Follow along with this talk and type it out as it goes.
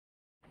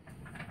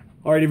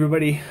All right,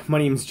 everybody. My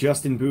name is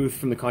Justin Booth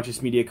from the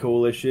Conscious Media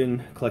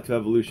Coalition, Collective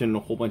Evolution, and a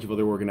whole bunch of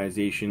other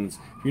organizations.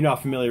 If you're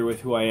not familiar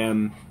with who I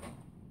am,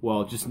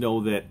 well, just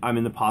know that I'm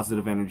in the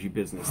positive energy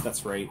business.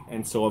 That's right.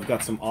 And so I've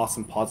got some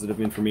awesome positive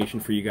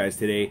information for you guys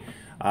today.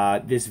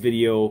 This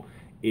video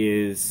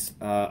is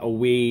a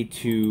way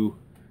to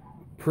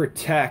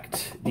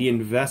protect the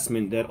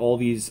investment that all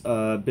these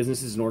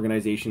businesses and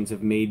organizations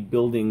have made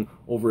building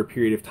over a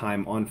period of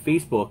time on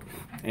Facebook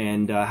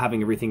and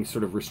having everything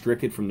sort of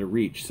restricted from the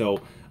reach.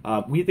 So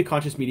we at the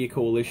Conscious Media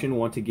Coalition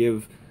want to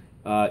give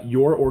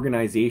your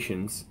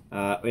organizations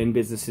and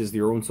businesses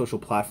their own social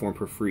platform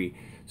for free.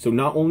 So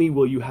not only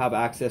will you have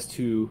access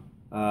to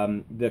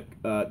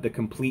the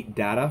complete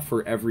data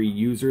for every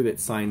user that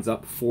signs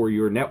up for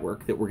your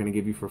network that we're going to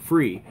give you for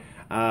free,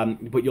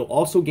 but you'll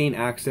also gain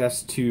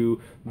access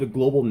to the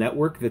global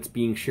network that's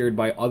being shared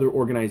by other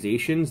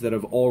organizations that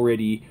have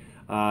already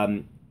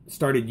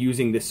started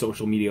using this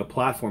social media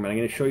platform. And I'm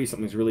going to show you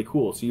something that's really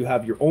cool. So you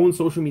have your own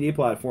social media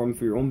platform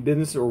for your own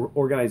business or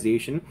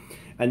organization,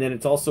 and then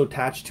it's also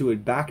attached to a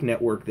back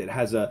network that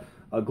has a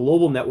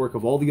global network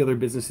of all the other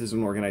businesses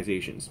and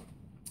organizations.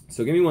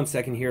 So give me 1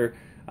 second here.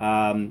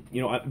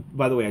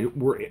 By the way,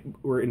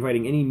 we're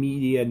inviting any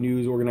media,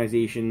 news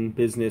organization,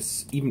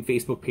 business, even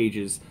Facebook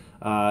pages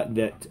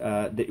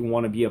that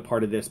want to be a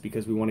part of this,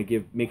 because we want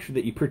to make sure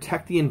that you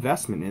protect the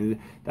investment and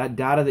that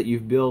data that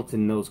you've built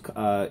and those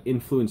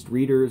influenced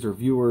readers or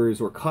viewers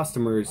or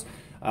customers.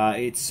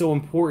 It's so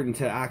important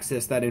to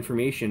access that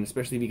information,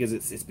 especially because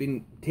it's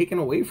been taken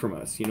away from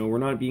us. You know, we're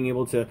not being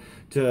able to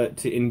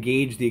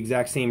engage the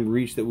exact same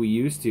reach that we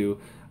used to.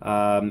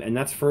 And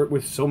that's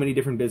with so many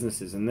different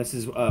businesses. And this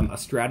is a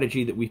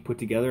strategy that we've put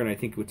together, and I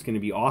think it's going to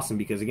be awesome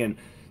because, again,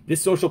 this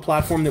social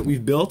platform that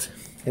we've built,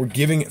 we're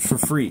giving it for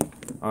free.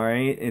 All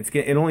right,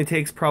 it only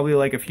takes probably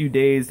like a few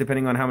days,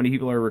 depending on how many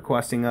people are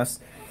requesting us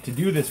to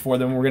do this for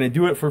them. We're going to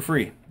do it for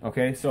free.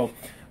 Okay, so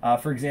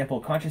for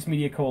example,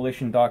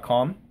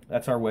 consciousmediacoalition.com.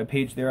 That's our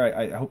webpage there.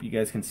 I hope you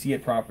guys can see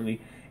it properly.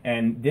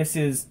 And this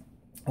is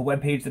a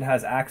webpage that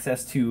has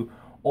access to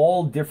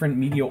all different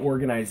media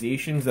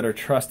organizations that are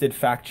trusted,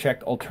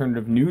 fact-checked,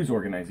 alternative news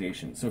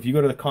organizations. So if you go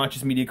to the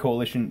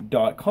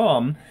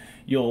consciousmediacoalition.com,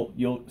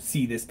 you'll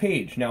see this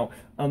page. Now,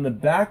 on the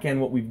back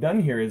end, what we've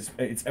done here is,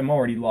 I'm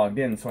already logged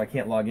in, so I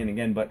can't log in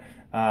again, but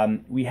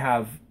we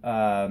have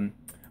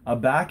a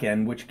back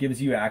end which gives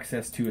you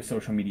access to a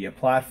social media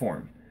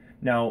platform.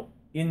 Now,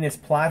 in this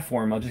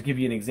platform, I'll just give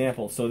you an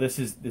example. So this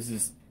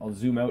is I'll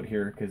zoom out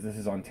here because this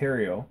is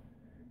Ontario,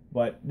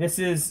 but this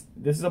is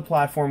a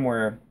platform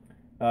where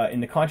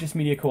in the Conscious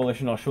Media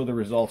Coalition, I'll show the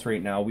results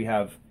right now. We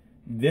have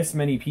this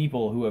many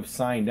people who have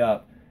signed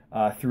up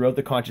throughout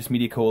the Conscious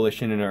Media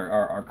Coalition and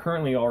are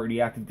currently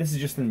already active. This is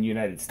just in the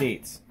United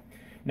States.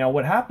 Now,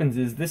 what happens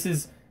is this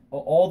is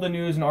all the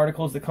news and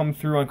articles that come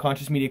through on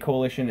Conscious Media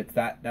Coalition. It's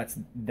that's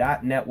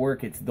that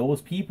network. It's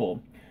those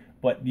people.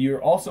 But you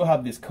also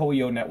have this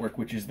COEO network,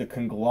 which is the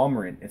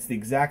conglomerate. It's the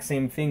exact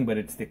same thing, but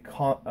it's the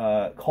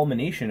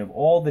culmination of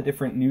all the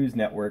different news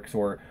networks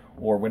or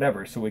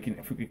whatever. So if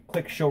we could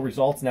click show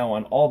results now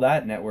on all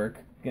that network,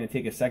 it's going to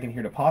take a second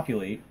here to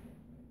populate.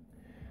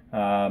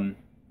 Just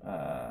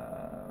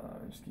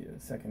give it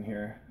a second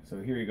here.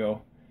 So here you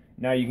go.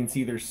 Now you can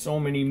see there's so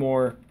many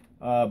more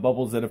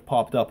bubbles that have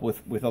popped up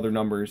with other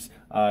numbers,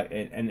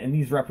 and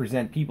these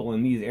represent people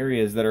in these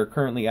areas that are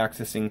currently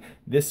accessing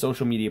this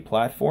social media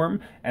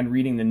platform and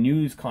reading the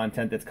news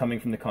content that's coming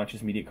from the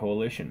Conscious Media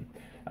Coalition.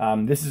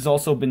 This has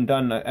also been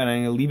done, and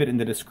I'm going to leave it in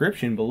the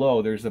description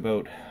below. There's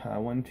about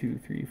 1, 2,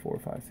 3, 4,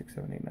 5, 6,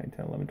 7, 8, 9,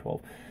 10, 11,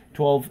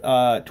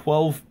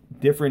 12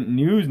 different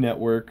news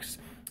networks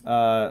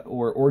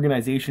or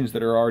organizations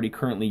that are already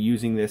currently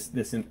using this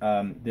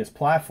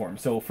platform.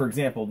 So, for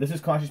example, this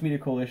is Conscious Media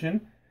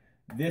Coalition.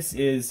 This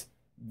is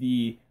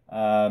the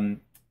Collective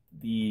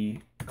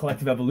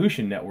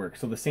Evolution Network.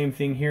 So the same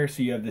thing here.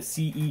 So you have the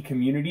CE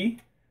community.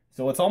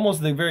 So it's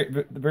almost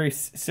the very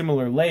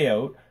similar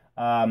layout,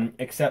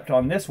 except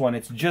on this one,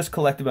 it's just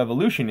Collective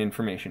Evolution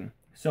information.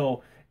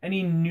 So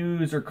any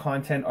news or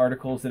content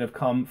articles that have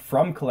come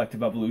from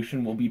Collective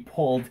Evolution will be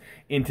pulled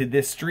into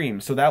this stream.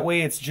 So that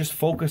way it's just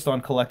focused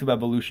on Collective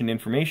Evolution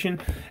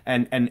information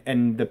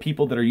and the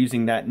people that are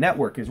using that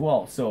network as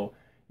well. So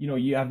you know,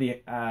 you have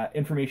the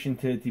information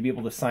to be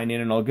able to sign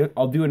in, and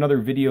I'll do another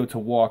video to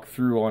walk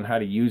through on how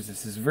to use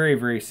this. It's very,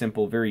 very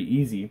simple, very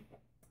easy.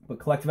 But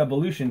Collective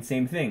Evolution,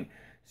 same thing.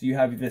 So you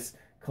have this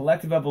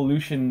Collective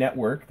Evolution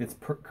network that's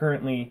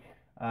currently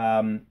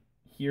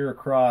here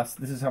across.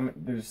 This is how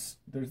this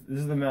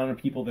is the amount of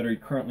people that are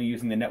currently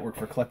using the network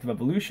for Collective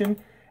Evolution.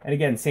 And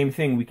again, same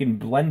thing. We can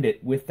blend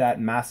it with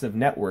that massive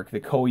network, the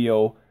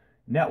COEO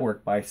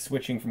network, by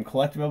switching from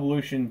Collective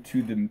Evolution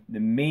to the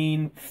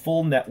main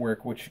full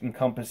network, which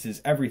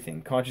encompasses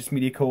everything: Conscious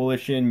Media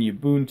Coalition,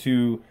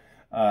 Ubuntu,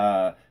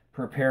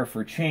 Prepare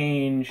for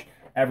Change,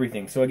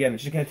 everything. So again,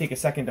 it's just going to take a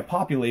second to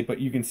populate, but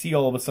you can see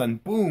all of a sudden,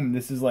 boom,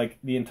 this is like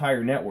the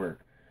entire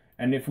network.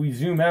 And if we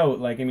zoom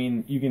out, like, I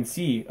mean, you can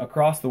see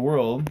across the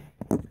world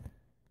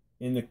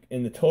in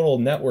the total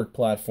network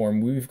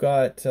platform, we've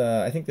got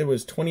I think there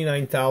was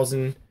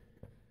 29,000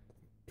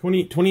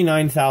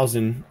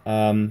 29,000,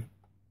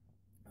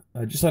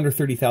 just under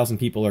 30,000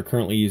 people are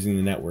currently using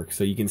the network.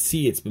 So you can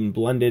see it's been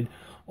blended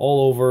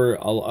all over.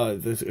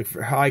 There's a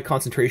high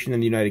concentration in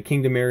the United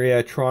Kingdom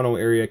area, Toronto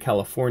area,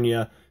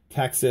 California,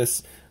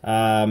 Texas,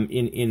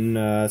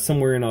 in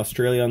somewhere in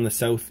Australia on the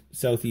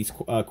southeast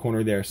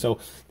corner there. So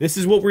this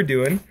is what we're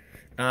doing.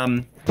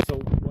 So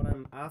what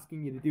I'm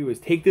asking you to do is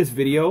take this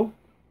video,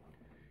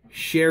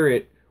 share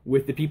it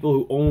with the people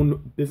who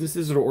own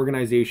businesses or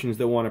organizations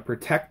that want to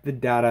protect the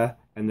data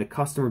and the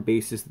customer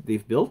bases that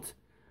they've built,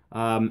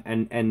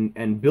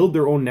 and build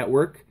their own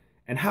network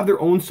and have their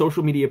own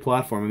social media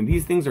platform. I mean,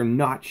 these things are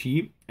not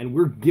cheap, and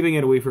we're giving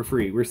it away for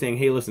free. We're saying,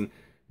 hey, listen,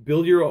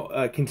 build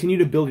your continue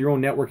to build your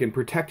own network and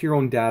protect your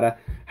own data.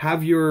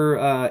 Have your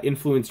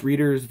influenced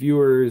readers,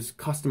 viewers,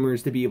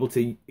 customers to be able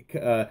to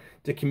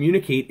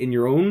communicate in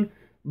your own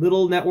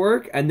little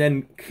network, and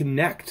then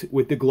connect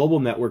with the global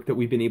network that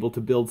we've been able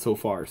to build so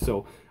far.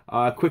 So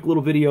quick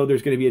little video,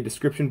 there's going to be a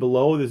description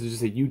below. This is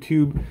just a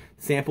YouTube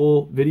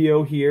sample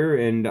video here,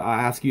 and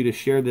I ask you to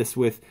share this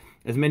with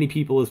as many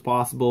people as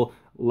possible.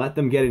 Let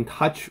them get in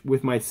touch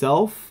with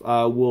myself.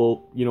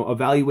 We'll,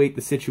 evaluate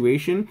the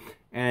situation,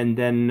 and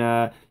then,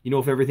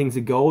 if everything's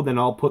a go, then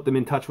I'll put them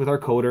in touch with our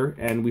coder,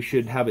 and we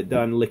should have it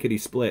done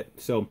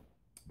lickety-split. So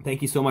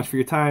thank you so much for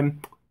your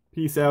time.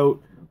 Peace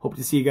out. Hope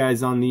to see you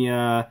guys on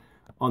the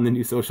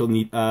new social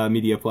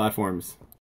media platforms.